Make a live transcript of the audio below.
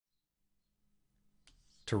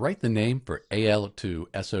To write the name for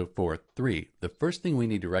Al2SO4 the first thing we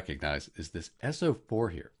need to recognize is this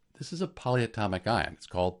SO4 here. This is a polyatomic ion. It's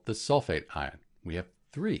called the sulfate ion. We have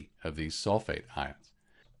 3 of these sulfate ions.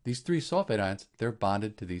 These 3 sulfate ions, they're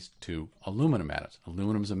bonded to these 2 aluminum atoms.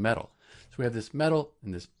 Aluminum's a metal. So we have this metal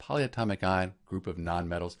and this polyatomic ion group of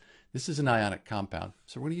nonmetals. This is an ionic compound.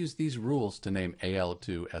 So we're going to use these rules to name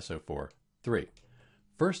Al2SO4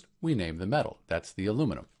 First, we name the metal. That's the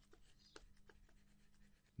aluminum.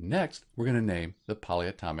 Next, we're going to name the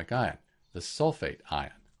polyatomic ion, the sulfate ion.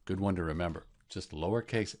 Good one to remember, just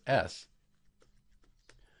lowercase s.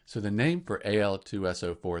 So the name for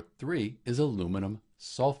Al2SO4 is aluminum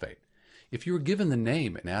sulfate. If you were given the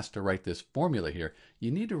name and asked to write this formula here, you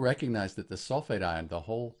need to recognize that the sulfate ion, the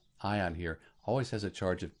whole ion here, always has a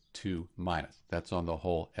charge of 2-. That's on the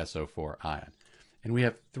whole SO4 ion. And we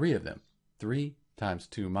have 3 of them. 3 times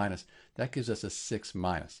 2-, that gives us a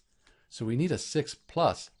 6-. So we need a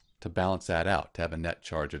 6+ to balance that out, to have a net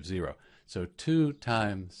charge of 0. So 2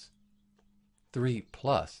 times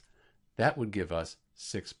 3+, that would give us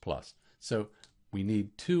 6+. So we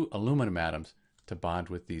need 2 aluminum atoms to bond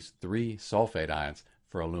with these 3 sulfate ions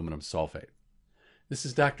for aluminum sulfate. This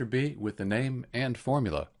is Dr. B with the name and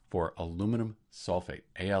formula for aluminum sulfate,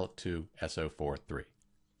 Al2SO4.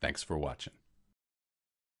 Thanks for watching.